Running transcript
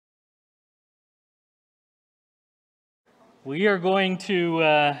We are going to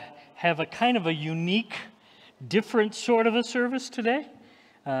have a kind of a unique, different sort of a service today.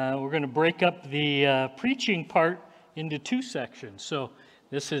 We're going to break up the preaching part into two sections. So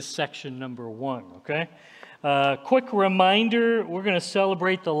this is section number 1, okay? Quick reminder, we're going to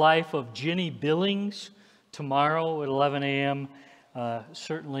celebrate the life of Ginny Billings tomorrow at 11 a.m.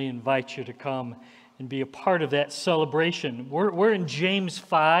 Certainly invite you to come and be a part of that celebration. We're in James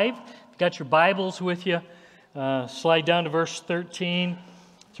 5. If you've got your Bibles with you, slide down to verse 13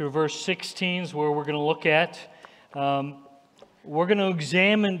 through verse 16 is where we're going to look at. We're going to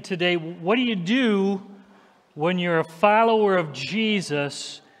examine today, what do you do when you're a follower of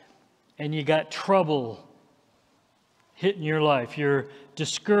Jesus and you got trouble hitting your life? You're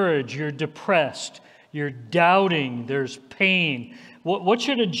discouraged, you're depressed, you're doubting, there's pain. What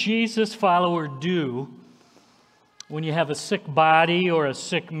should a Jesus follower do when you have a sick body or a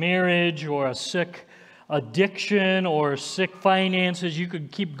sick marriage or a sick addiction or sick finances? You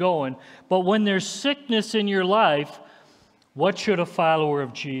could keep going. But when there's sickness in your life, what should a follower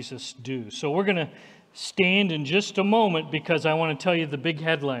of Jesus do? So we're going to stand in just a moment because I want to tell you the big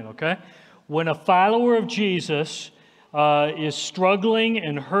headline, okay? When a follower of Jesus is struggling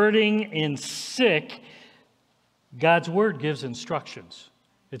and hurting and sick, God's Word gives instructions.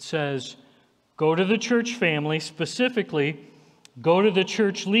 It says, go to the church family, specifically, go to the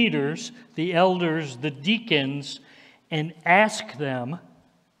church leaders, the elders, the deacons, and ask them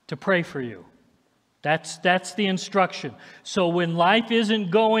to pray for you. That's the instruction. So when life isn't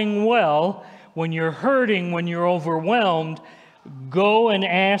going well, when you're hurting, when you're overwhelmed, go and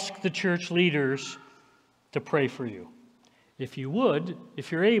ask the church leaders to pray for you. If you would,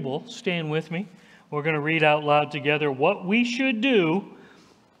 if you're able, stand with me. We're going to read out loud together what we should do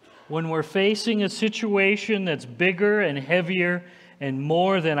when we're facing a situation that's bigger and heavier and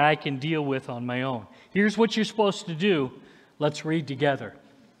more than I can deal with on my own. Here's what you're supposed to do. Let's read together.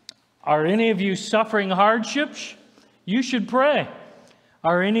 Are any of you suffering hardships? You should pray.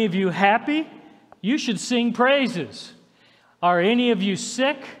 Are any of you happy? You should sing praises. Are any of you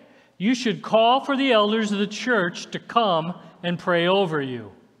sick? You should call for the elders of the church to come and pray over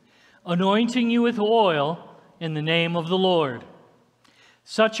you, anointing you with oil in the name of the Lord.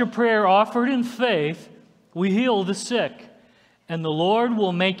 Such a prayer offered in faith will heal the sick, and the Lord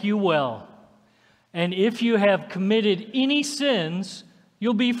will make you well. And if you have committed any sins,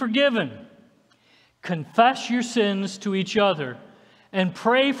 you'll be forgiven. Confess your sins to each other and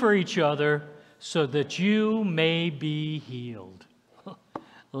pray for each other so that you may be healed.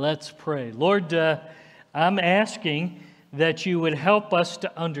 Let's pray. Lord, I'm asking that you would help us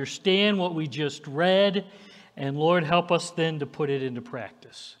to understand what we just read, and Lord, help us then to put it into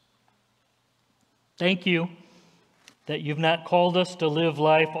practice. Thank you that you've not called us to live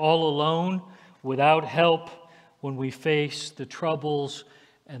life all alone, without help, when we face the troubles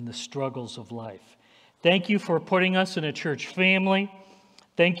and the struggles of life. Thank you for putting us in a church family.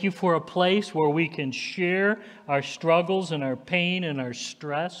 Thank you for a place where we can share our struggles and our pain and our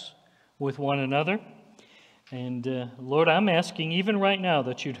stress with one another. And Lord, I'm asking even right now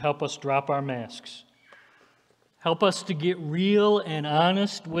that you'd help us drop our masks. Help us to get real and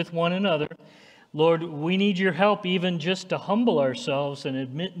honest with one another. Lord, we need your help even just to humble ourselves and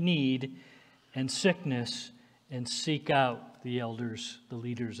admit need and sickness and seek out the elders, the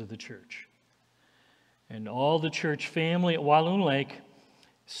leaders of the church. And all the church family at Walloon Lake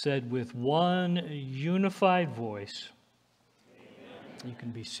said with one unified voice, amen. You can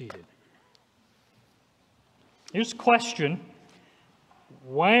be seated. Here's a question.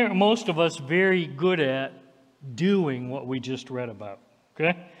 Why aren't most of us very good at doing what we just read about?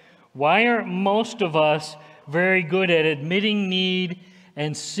 Okay? Why aren't most of us very good at admitting need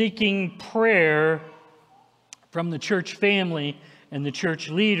and seeking prayer from the church family and the church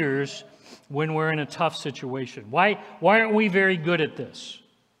leaders when we're in a tough situation? Why aren't we very good at this?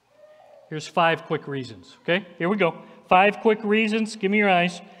 Here's 5 quick reasons. Okay? Here we go. 5 quick reasons. Give me your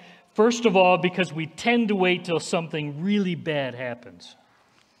eyes. First of all, because we tend to wait till something really bad happens.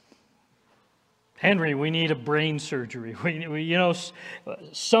 Henry, we need a brain surgery. The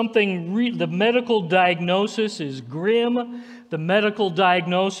medical diagnosis is grim. The medical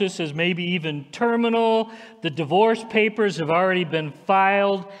diagnosis is maybe even terminal. The divorce papers have already been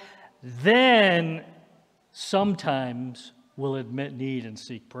filed. Then, sometimes we'll admit need and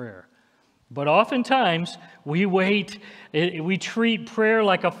seek prayer. But oftentimes, we wait, we treat prayer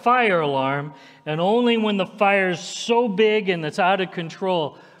like a fire alarm, and only when the fire's so big and it's out of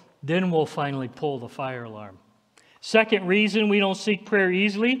control, then we'll finally pull the fire alarm. Second reason we don't seek prayer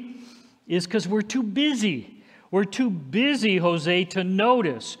easily is because we're too busy. We're too busy, Jose, to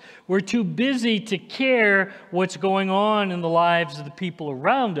notice. We're too busy to care what's going on in the lives of the people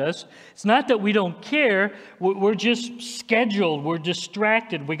around us. It's not that we don't care. We're just scheduled. We're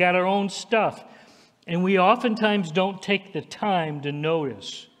distracted. We got our own stuff. And we oftentimes don't take the time to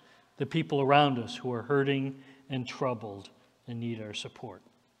notice the people around us who are hurting and troubled and need our support.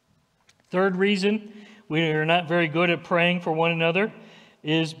 Third reason we are not very good at praying for one another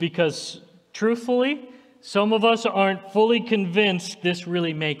is because, truthfully, some of us aren't fully convinced this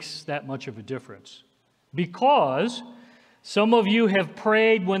really makes that much of a difference. Because some of you have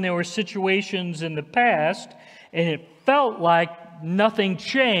prayed when there were situations in the past and it felt like nothing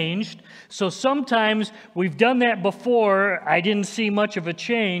changed. So sometimes we've done that before. I didn't see much of a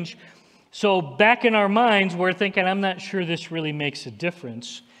change. So back in our minds, we're thinking, I'm not sure this really makes a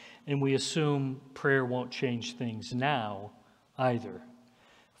difference. And we assume prayer won't change things now either.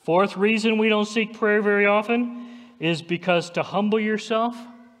 Fourth reason we don't seek prayer very often is because to humble yourself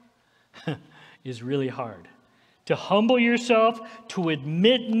is really hard. To humble yourself, to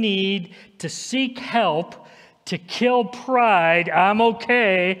admit need, to seek help, to kill pride. I'm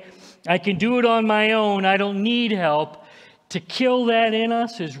okay. I can do it on my own. I don't need help. To kill that in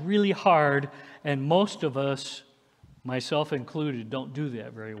us is really hard, and most of us, myself included, don't do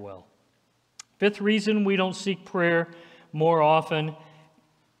that very well. Fifth reason we don't seek prayer more often,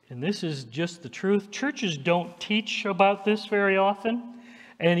 and this is just the truth, churches don't teach about this very often.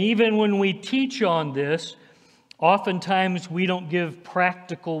 And even when we teach on this, oftentimes we don't give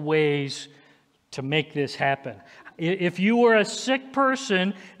practical ways to make this happen. If you were a sick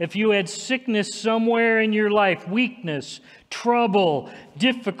person, if you had sickness somewhere in your life, weakness, trouble,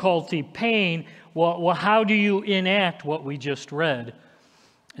 difficulty, pain, well, how do you enact what we just read?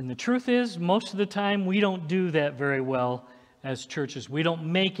 And the truth is, most of the time, we don't do that very well as churches. We don't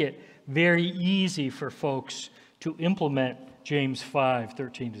make it very easy for folks to implement James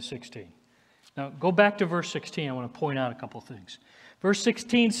 5:13-16. Now, go back to verse 16. I want to point out a couple things. Verse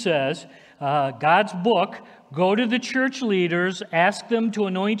 16 says, God's book, go to the church leaders, ask them to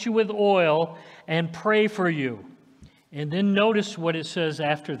anoint you with oil, and pray for you. And then notice what it says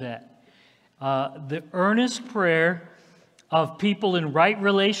after that. The earnest prayer of people in right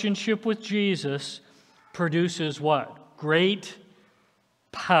relationship with Jesus produces what? Great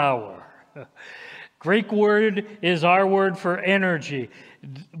power. Greek word is our word for energy.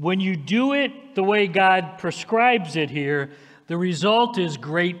 When you do it the way God prescribes it here, the result is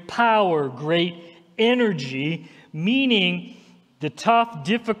great power, great energy, meaning the tough,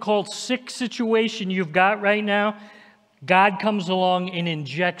 difficult, sick situation you've got right now, God comes along and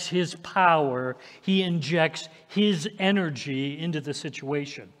injects His power. He injects His energy into the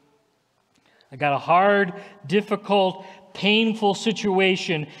situation. I got a hard, difficult, painful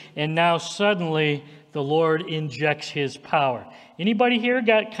situation, and now suddenly the Lord injects His power. Anybody here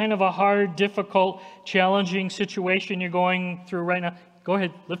got kind of a hard, difficult, challenging situation you're going through right now? Go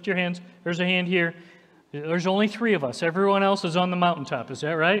ahead, lift your hands. There's a hand here. There's only 3 of us. Everyone else is on the mountaintop. Is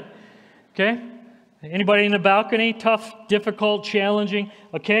that right? Okay. Anybody in the balcony? Tough, difficult, challenging.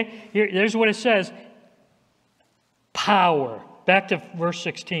 Okay. There's what it says. Power. Back to verse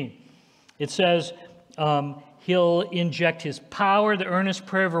 16. It says, He'll inject His power. The earnest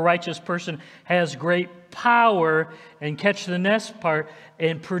prayer of a righteous person has great power, and catch the next part,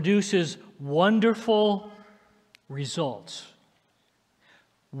 and produces wonderful results.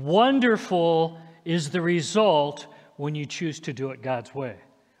 Wonderful is the result when you choose to do it God's way.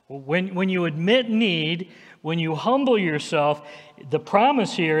 When you admit need, when you humble yourself, the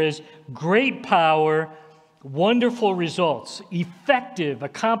promise here is great power, wonderful results. Effective,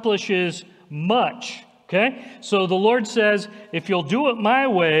 accomplishes much. Okay? So the Lord says, if you'll do it my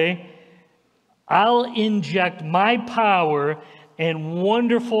way, I'll inject my power and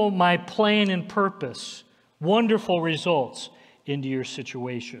wonderful my plan and purpose, wonderful results into your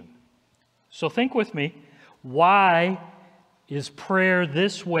situation. So think with me, why is prayer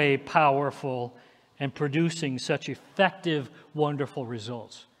this way powerful and producing such effective, wonderful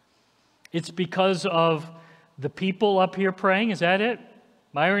results? It's because of the people up here praying, is that it?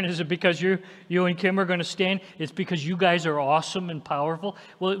 Myron, is it because you and Kim are going to stand? It's because you guys are awesome and powerful?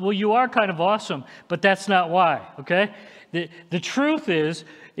 Well, you are kind of awesome, but that's not why, okay? The truth is,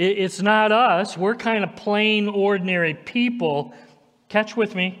 it's not us. We're kind of plain, ordinary people. Catch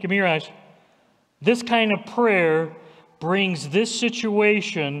with me. Give me your eyes. This kind of prayer brings this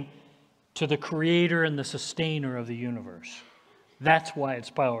situation to the creator and the sustainer of the universe. That's why it's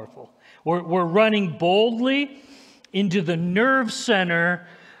powerful. We're running boldly into the nerve center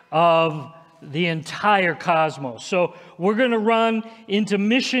of the entire cosmos. So we're going to run into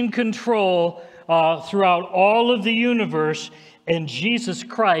mission control throughout all of the universe, and Jesus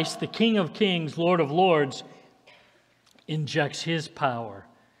Christ, the King of Kings, Lord of Lords, injects His power,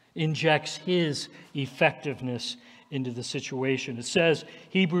 injects His effectiveness into the situation. It says,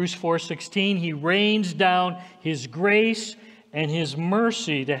 Hebrews 4:16, He rains down His grace and His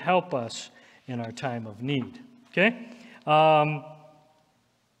mercy to help us in our time of need. Okay?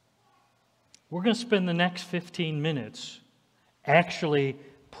 We're going to spend the next 15 minutes actually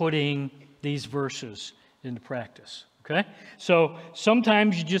putting these verses into practice. Okay? So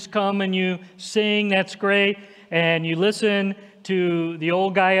sometimes you just come and you sing, that's great, and you listen to the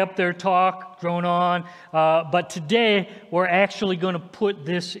old guy up there talk, drone on. But today, we're actually going to put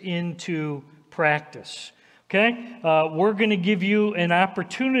this into practice. Okay? We're going to give you an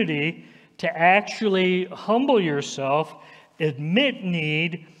opportunity to actually humble yourself, admit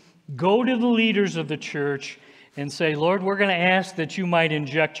need, go to the leaders of the church, and say, Lord, we're going to ask that you might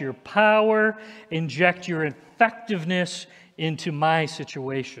inject your power, inject your effectiveness into my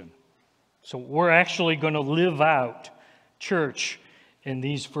situation. So we're actually going to live out church in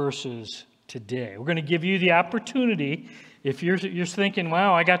these verses today. We're going to give you the opportunity. If you're thinking,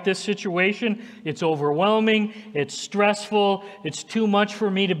 wow, I got this situation, it's overwhelming, it's stressful, it's too much for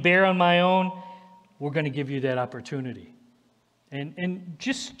me to bear on my own, we're going to give you that opportunity. And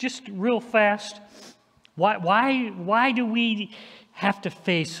just real fast, why do we have to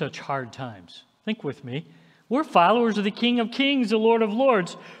face such hard times? Think with me. We're followers of the King of Kings, the Lord of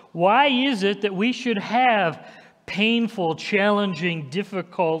Lords. Why is it that we should have painful, challenging,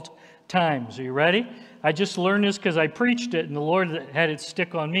 difficult times? Are you ready? I just learned this because I preached it and the Lord had it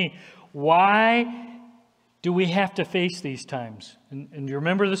stick on me. Why do we have to face these times? And you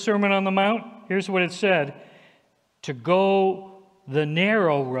remember the Sermon on the Mount? Here's what it said. To go the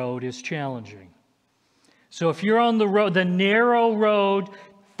narrow road is challenging. So if you're on the road, the narrow road,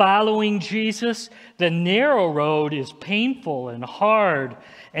 following Jesus, the narrow road is painful and hard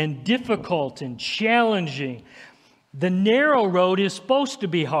and difficult and challenging. The narrow road is supposed to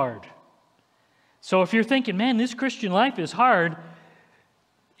be hard. So if you're thinking, man, this Christian life is hard,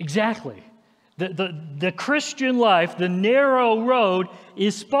 exactly. The Christian life, the narrow road,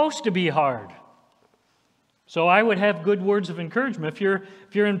 is supposed to be hard. So I would have good words of encouragement. If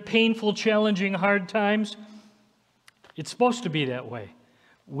you're in painful, challenging, hard times, it's supposed to be that way,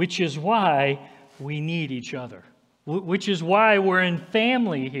 which is why we need each other, which is why we're in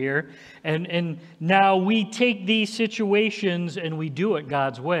family here, and now we take these situations and we do it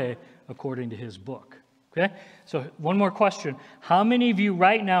God's way according to His book. Okay? So one more question. How many of you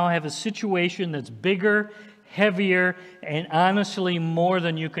right now have a situation that's bigger, heavier, and honestly more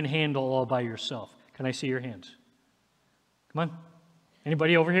than you can handle all by yourself? Can I see your hands? Come on.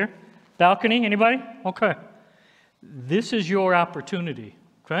 Anybody over here? Balcony? Anybody? Okay. This is your opportunity.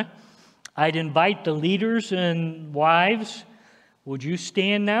 Okay? I'd invite the leaders and wives. Would you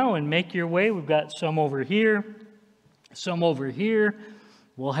stand now and make your way? We've got some over here, some over here.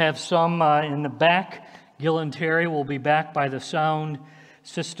 We'll have some in the back. Gil and Terry will be back by the sound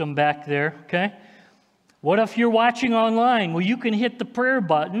system back there. Okay? What if you're watching online? Well, you can hit the prayer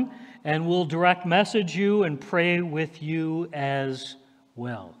button and we'll direct message you and pray with you as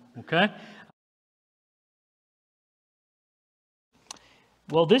well. Okay?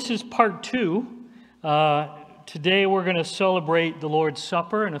 Well, this is part 2. Today we're going to celebrate the Lord's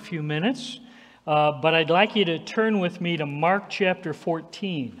Supper in a few minutes. But I'd like you to turn with me to Mark chapter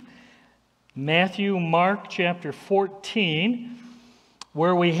 14. Mark chapter 14,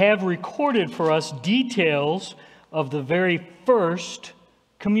 where we have recorded for us details of the very first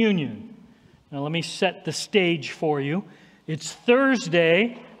communion. Now let me set the stage for you. It's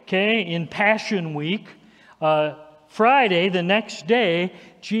Thursday, okay, in Passion Week. Friday, the next day,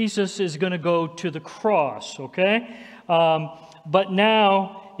 Jesus is going to go to the cross, okay? But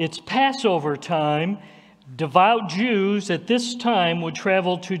now it's Passover time. Devout Jews at this time would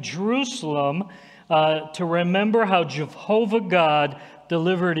travel to Jerusalem to remember how Jehovah God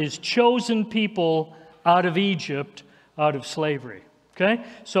delivered His chosen people out of Egypt, out of slavery. Okay?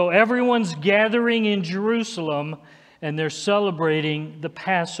 So everyone's gathering in Jerusalem and they're celebrating the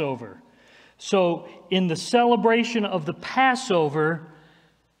Passover. So in the celebration of the Passover,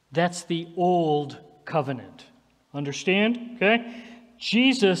 that's the old covenant. Understand? Okay?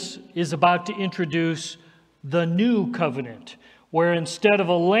 Jesus is about to introduce the new covenant, where instead of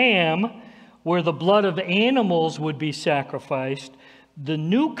a lamb, where the blood of animals would be sacrificed, the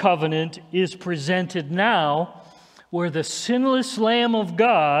new covenant is presented now, where the sinless Lamb of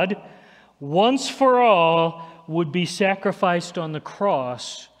God, once for all, would be sacrificed on the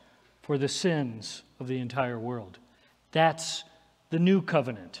cross for the sins of the entire world. That's the new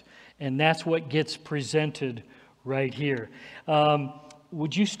covenant. And that's what gets presented right here.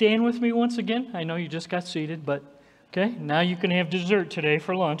 Would you stand with me once again? I know you just got seated, but okay, now you can have dessert today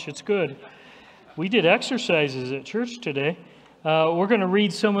for lunch. It's good. We did exercises at church today. We're going to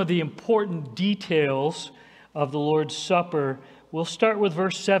read some of the important details of the Lord's Supper. We'll start with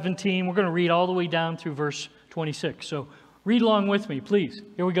verse 17. We're going to read all the way down through verse 26. So read along with me, please.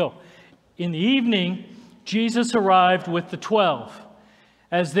 Here we go. In the evening, Jesus arrived with the 12.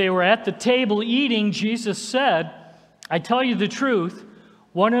 As they were at the table eating, Jesus said, I tell you the truth,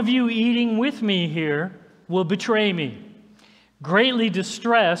 one of you eating with me here will betray me. Greatly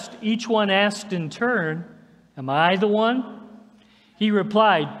distressed, each one asked in turn, am I the one? He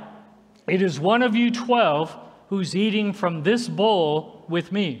replied, it is one of you 12 who's eating from this bowl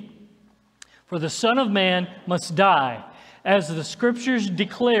with me. For the Son of Man must die, as the Scriptures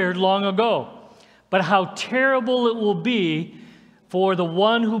declared long ago. But how terrible it will be for the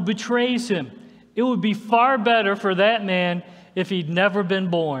one who betrays him. It would be far better for that man if he'd never been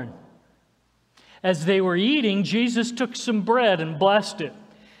born. As they were eating, Jesus took some bread and blessed it.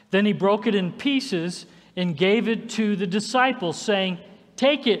 Then he broke it in pieces and gave it to the disciples, saying,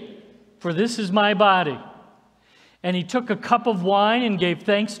 take it, for this is my body. And he took a cup of wine and gave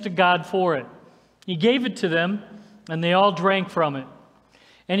thanks to God for it. He gave it to them, and they all drank from it.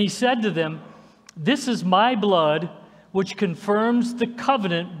 And he said to them, this is my blood, which confirms the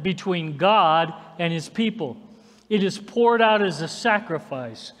covenant between God and his people. It is poured out as a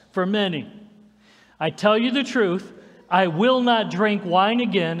sacrifice for many. I tell you the truth, I will not drink wine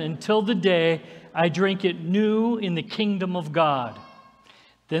again until the day I drink it new in the kingdom of God.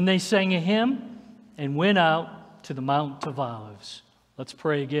 Then they sang a hymn and went out to the Mount of Olives. Let's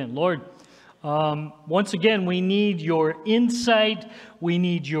pray again. Lord, once again, we need your insight. We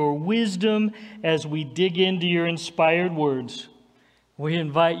need your wisdom as we dig into your inspired words. We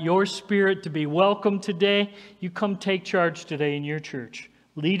invite your Spirit to be welcome today. You come take charge today in your church.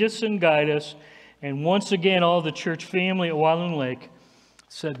 Lead us and guide us. And once again, all the church family at Wallen Lake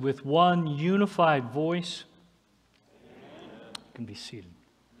said with one unified voice, you can be seated.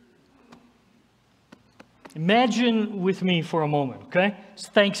 Imagine with me for a moment, okay? It's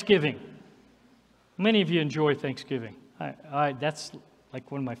Thanksgiving. Many of you enjoy Thanksgiving. That's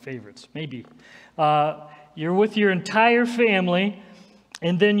like one of my favorites, maybe. You're with your entire family,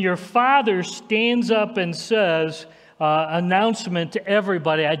 and then your father stands up and says, announcement to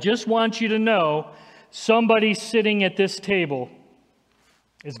everybody, I just want you to know somebody sitting at this table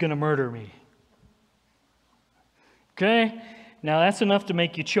is going to murder me. Okay? Now that's enough to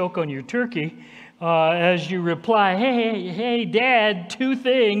make you choke on your turkey as you reply, hey, Dad, two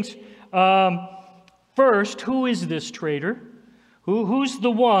things. First, who is this traitor? Who's the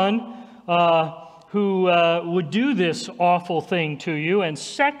one who would do this awful thing to you? And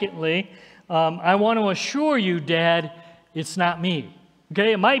secondly, I want to assure you, Dad, it's not me.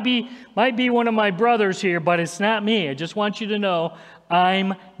 Okay, it might be one of my brothers here, but it's not me. I just want you to know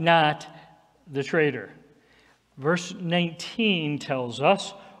I'm not the traitor. Verse 19 tells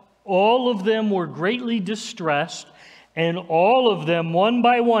us, all of them were greatly distressed, and all of them, one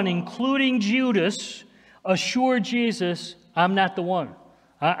by one, including Judas, assured Jesus, I'm not the one.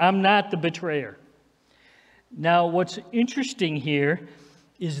 I'm not the betrayer. Now, what's interesting here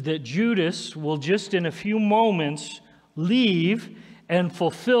is that Judas will just in a few moments leave and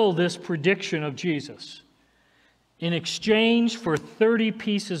fulfill this prediction of Jesus. In exchange for 30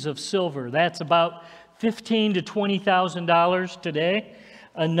 pieces of silver, that's about $15,000 to $20,000 today,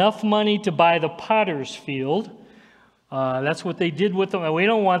 enough money to buy the potter's field. That's what they did with them. We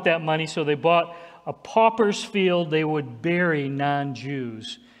don't want that money, so they bought a pauper's field. They would bury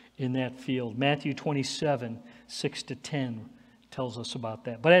non-Jews in that field. Matthew 27, 6 to 10 tells us about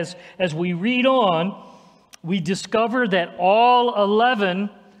that. But as we read on, we discover that all 11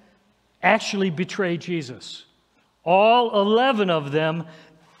 actually betray Jesus. All 11 of them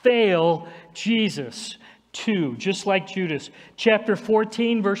fail Jesus too, just like Judas. Chapter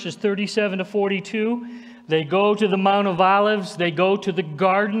 14, verses 37 to 42. They go to the Mount of Olives. They go to the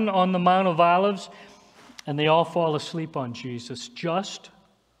garden on the Mount of Olives. And they all fall asleep on Jesus just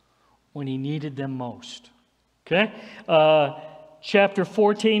when he needed them most. Okay? Chapter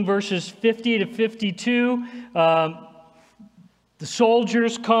 14, verses 50 to 52. The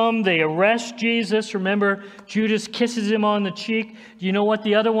soldiers come. They arrest Jesus. Remember, Judas kisses him on the cheek. Do you know what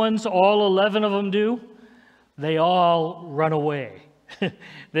the other ones, all 11 of them, do? They all run away.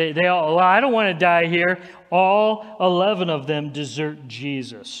 They all, well, I don't want to die here. All 11 of them desert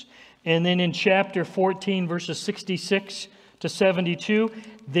Jesus. And then in chapter 14, verses 66 to 72,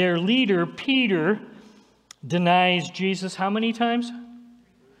 their leader, Peter, denies Jesus how many times?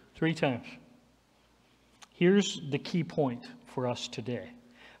 3 times. Here's the key point for us today.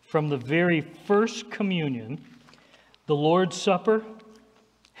 From the very first communion, the Lord's Supper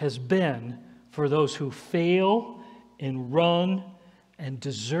has been for those who fail and run and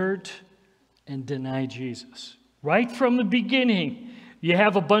desert and deny Jesus. Right from the beginning, you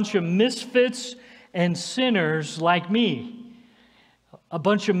have a bunch of misfits and sinners like me. A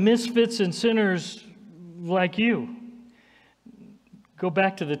bunch of misfits and sinners like you. Go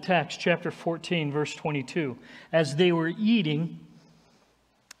back to the text, chapter 14, verse 22. As they were eating,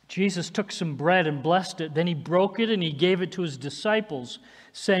 Jesus took some bread and blessed it. Then he broke it and he gave it to his disciples,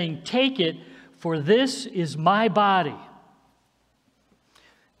 saying, "Take it, for this is my body."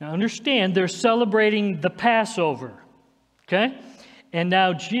 Now understand, they're celebrating the Passover, okay? And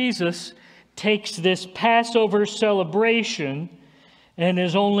now Jesus takes this Passover celebration, and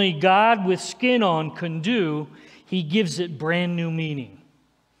as only God with skin on can do, he gives it brand new meaning.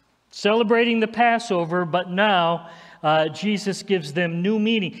 Celebrating the Passover, but now Jesus gives them new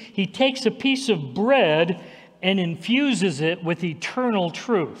meaning. He takes a piece of bread and infuses it with eternal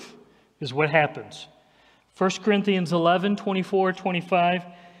truth, is what happens. 1 Corinthians 11, 24, 25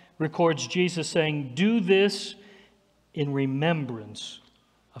 records Jesus saying, "Do this in remembrance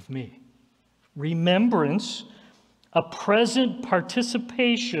of me." Remembrance, a present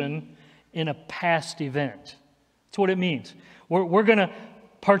participation in a past event. That's what it means. We're going to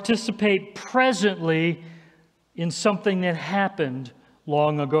participate presently in something that happened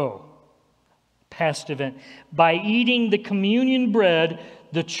long ago. Past event. By eating the communion bread,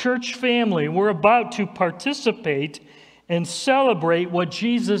 the church family, we're about to participate and celebrate what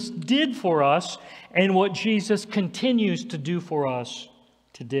Jesus did for us and what Jesus continues to do for us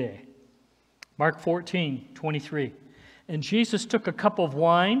today. Mark 14, 23. And Jesus took a cup of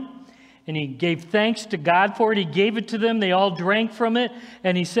wine, and he gave thanks to God for it. He gave it to them. They all drank from it.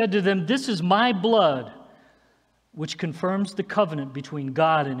 And he said to them, "This is my blood, which confirms the covenant between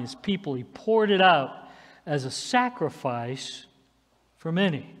God and his people." He poured it out as a sacrifice for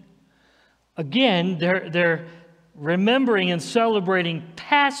many. Again, they're remembering and celebrating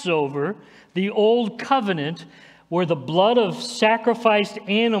Passover, the old covenant, where the blood of sacrificed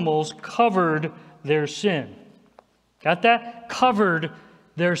animals covered their sin. Got that? Covered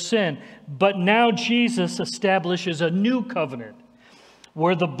their sin. But now Jesus establishes a new covenant,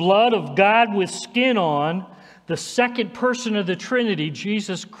 where the blood of God with skin on, the second person of the Trinity,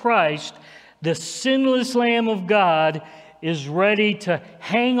 Jesus Christ, the sinless Lamb of God, is ready to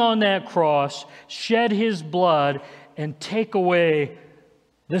hang on that cross, shed his blood, and take away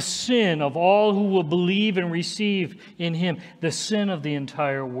the sin of all who will believe and receive in him, the sin of the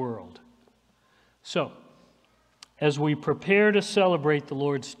entire world. So, as we prepare to celebrate the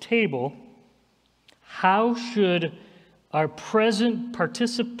Lord's table, how should our present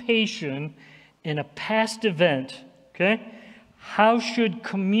participation in a past event, okay, how should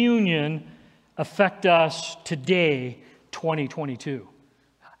communion affect us today, 2022?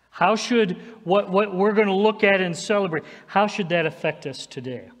 How should what we're going to look at and celebrate, how should that affect us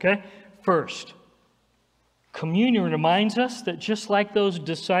today? Okay? First, communion reminds us that just like those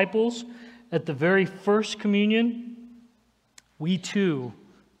disciples at the very first communion, we too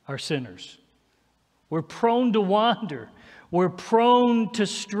are sinners. We're prone to wander. We're prone to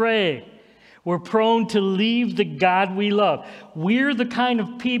stray. We're prone to leave the God we love. We're the kind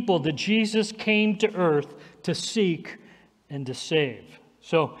of people that Jesus came to earth to seek and to save.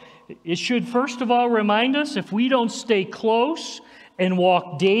 So it should first of all remind us, if we don't stay close and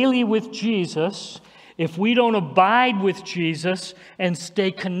walk daily with Jesus, if we don't abide with Jesus and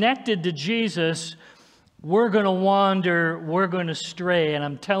stay connected to Jesus, we're going to wander, we're going to stray. And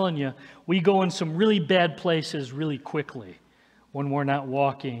I'm telling you, we go in some really bad places really quickly when we're not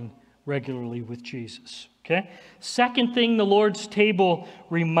walking regularly with Jesus. Okay? Second thing the Lord's table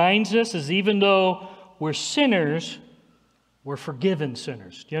reminds us is even though we're sinners, we're forgiven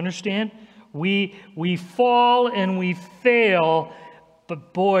sinners. Do you understand? We fall and we fail,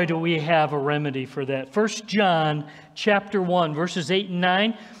 but boy, do we have a remedy for that. 1 John chapter 1, verses 8 and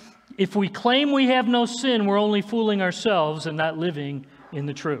 9. If we claim we have no sin, we're only fooling ourselves and not living in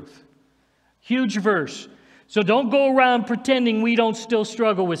the truth. Huge verse. So don't go around pretending we don't still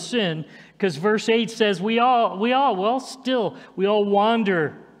struggle with sin, because verse 8 says we all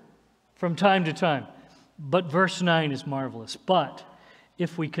wander from time to time. But verse 9 is marvelous. But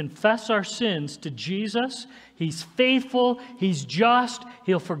if we confess our sins to Jesus, he's faithful, he's just,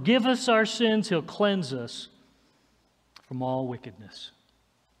 he'll forgive us our sins, he'll cleanse us from all wickedness.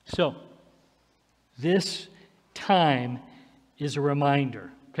 So, this time is a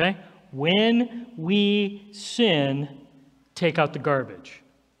reminder, okay? When we sin, take out the garbage.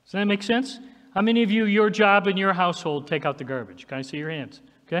 Does that make sense? How many of you, your job in your household, take out the garbage? Can I see your hands?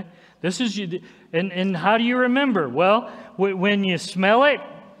 Okay? This is, and how do you remember? Well, when you smell it,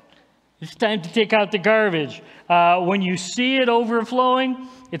 it's time to take out the garbage. When you see it overflowing,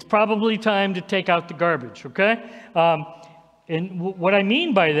 it's probably time to take out the garbage, okay? And what I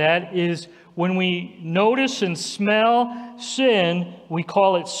mean by that is when we notice and smell sin, we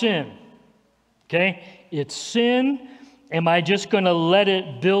call it sin, okay? It's sin. Am I just going to let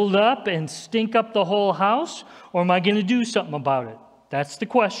it build up and stink up the whole house? Or am I going to do something about it? That's the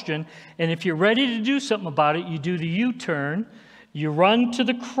question. And if you're ready to do something about it, you do the U-turn. You run to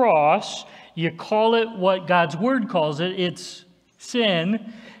the cross. You call it what God's Word calls it. It's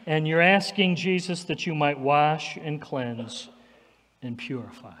sin. And you're asking Jesus that you might wash and cleanse and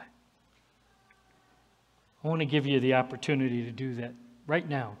purify. I want to give you the opportunity to do that right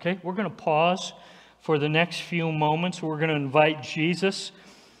now, okay? We're going to pause for the next few moments. We're going to invite Jesus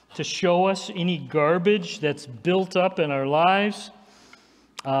to show us any garbage that's built up in our lives,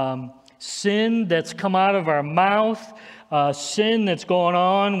 sin that's come out of our mouth, sin that's going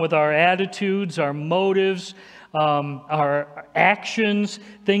on with our attitudes, our motives, our actions,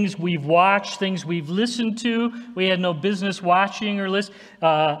 things we've watched, things we've listened to, we had no business watching or listening.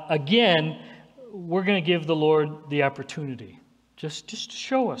 Again, we're going to give the Lord the opportunity. Just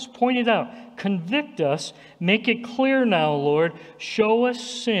show us, point it out, convict us, make it clear now, Lord. Show us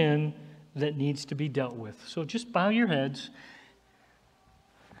sin that needs to be dealt with. So just bow your heads.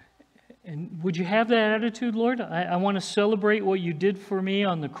 And would you have that attitude, Lord? I want to celebrate what you did for me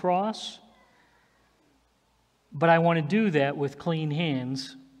on the cross, but I want to do that with clean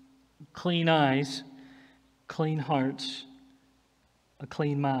hands, clean eyes, clean hearts, a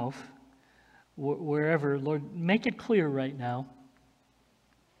clean mouth, wherever. Lord, make it clear right now.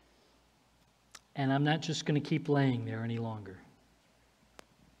 And I'm not just going to keep laying there any longer.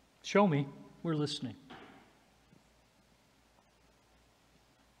 Show me. We're listening.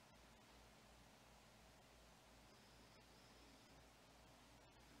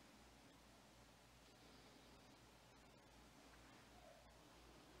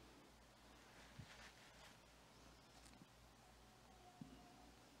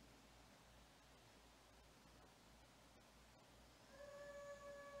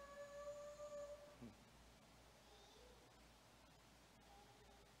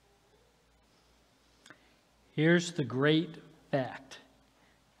 Here's the great fact.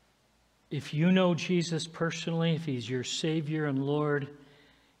 If you know Jesus personally, if He's your Savior and Lord,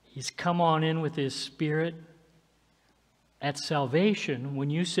 He's come on in with His Spirit. At salvation,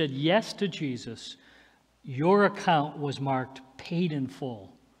 when you said yes to Jesus, your account was marked paid in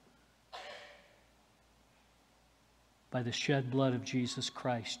full by the shed blood of Jesus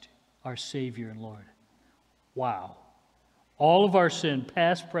Christ, our Savior and Lord. Wow. All of our sin,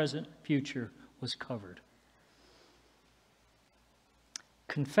 past, present, future, was covered.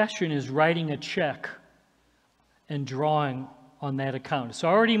 Confession is writing a check and drawing on that account. It's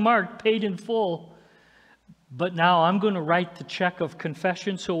already marked, paid in full, but now I'm going to write the check of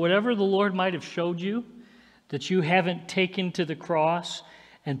confession. So whatever the Lord might have showed you that you haven't taken to the cross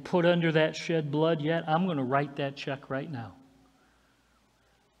and put under that shed blood yet, I'm going to write that check right now.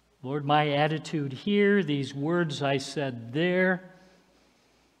 Lord, my attitude here, these words I said there,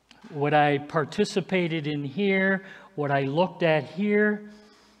 what I participated in here, what I looked at here,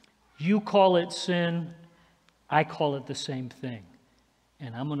 you call it sin, I call it the same thing.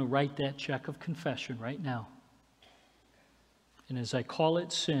 And I'm going to write that check of confession right now. And as I call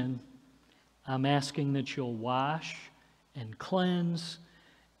it sin, I'm asking that you'll wash and cleanse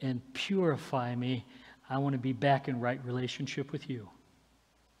and purify me. I want to be back in right relationship with you.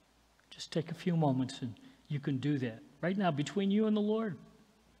 Just take a few moments and you can do that right now between you and the Lord.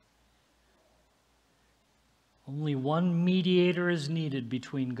 Only one mediator is needed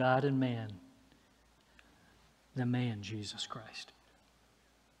between God and man, the man, Jesus Christ.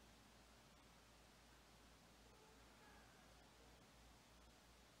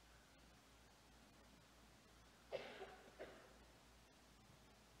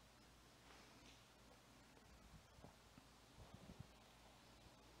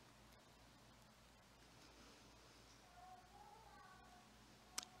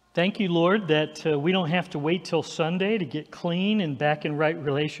 Thank you, Lord, that we don't have to wait till Sunday to get clean and back in right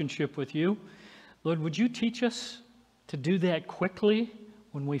relationship with you. Lord, would you teach us to do that quickly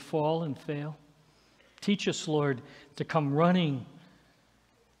when we fall and fail? Teach us, Lord, to come running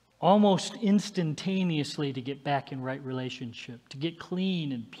almost instantaneously to get back in right relationship, to get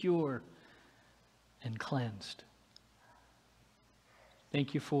clean and pure and cleansed.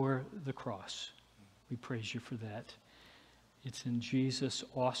 Thank you for the cross. We praise you for that. It's in Jesus'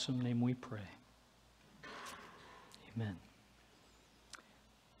 awesome name we pray. Amen.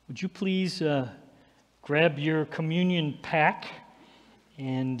 Would you please grab your communion pack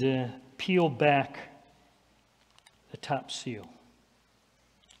and peel back the top seal.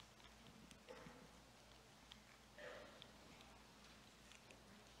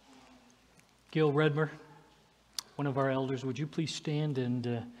 Gil Redmer, one of our elders, would you please stand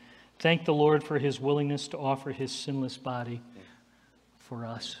and thank the Lord for his willingness to offer his sinless body for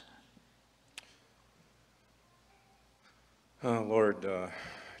us. Lord,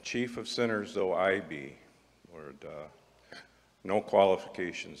 chief of sinners though I be, Lord, no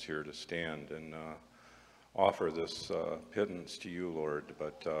qualifications here to stand and offer this pittance to you, Lord,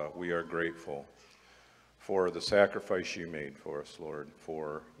 but we are grateful for the sacrifice you made for us, Lord,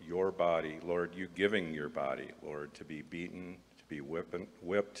 for your body, Lord, you giving your body, Lord, to be beaten, to be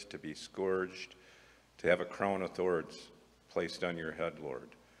whipped, to be scourged, to have a crown of thorns placed on your head, Lord,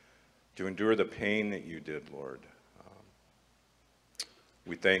 to endure the pain that you did, Lord.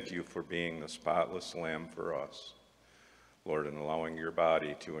 We thank you for being the spotless lamb for us, Lord, and allowing your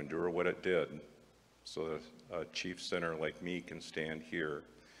body to endure what it did so that a chief sinner like me can stand here.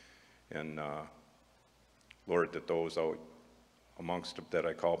 And Lord, that those out amongst that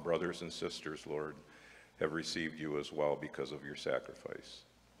I call brothers and sisters, Lord, have received you as well because of your sacrifice.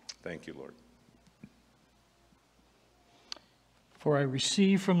 Thank you, Lord. For I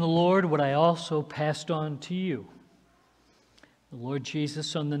received from the Lord what I also passed on to you. The Lord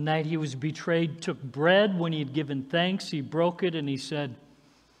Jesus, on the night he was betrayed, took bread. When he had given thanks, he broke it, and he said,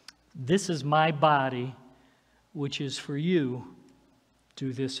 "This is my body, which is for you.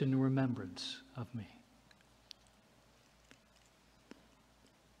 Do this in remembrance of me."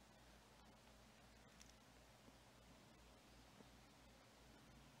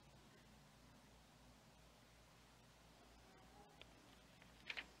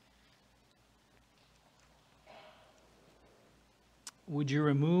 Would you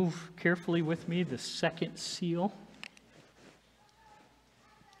remove carefully with me the second seal?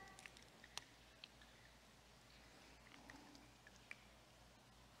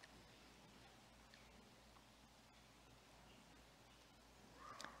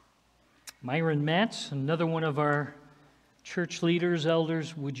 Myron Matz, another one of our church leaders,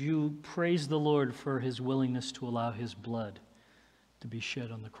 elders, would you praise the Lord for his willingness to allow his blood to be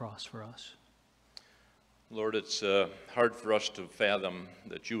shed on the cross for us? Lord, it's hard for us to fathom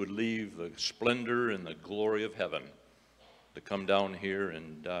that you would leave the splendor and the glory of heaven to come down here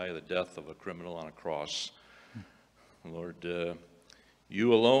and die the death of a criminal on a cross. Lord,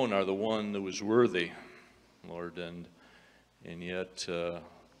 you alone are the one that was worthy, Lord, and yet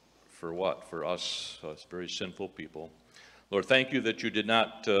for what? For us very sinful people. Lord, thank you that you did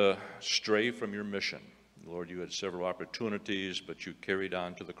not stray from your mission. Lord, you had several opportunities, but you carried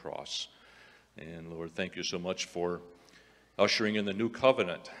on to the cross. And Lord, thank you so much for ushering in the new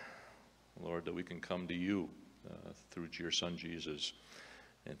covenant, Lord, that we can come to you through your Son Jesus.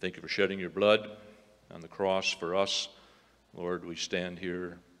 And thank you for shedding your blood on the cross for us. Lord, we stand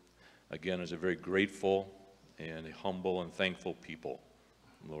here again as a very grateful and a humble and thankful people.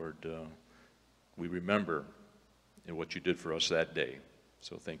 Lord, we remember what you did for us that day.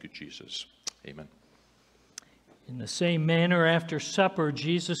 So thank you, Jesus. Amen. In the same manner, after supper,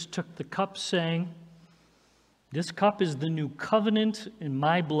 Jesus took the cup, saying, "This cup is the new covenant in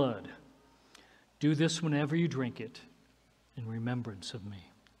my blood. Do this whenever you drink it in remembrance of me."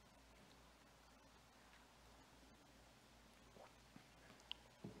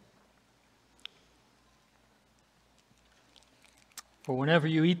 For whenever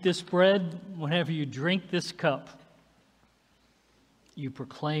you eat this bread, whenever you drink this cup, you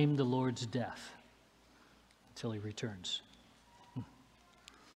proclaim the Lord's death until he returns.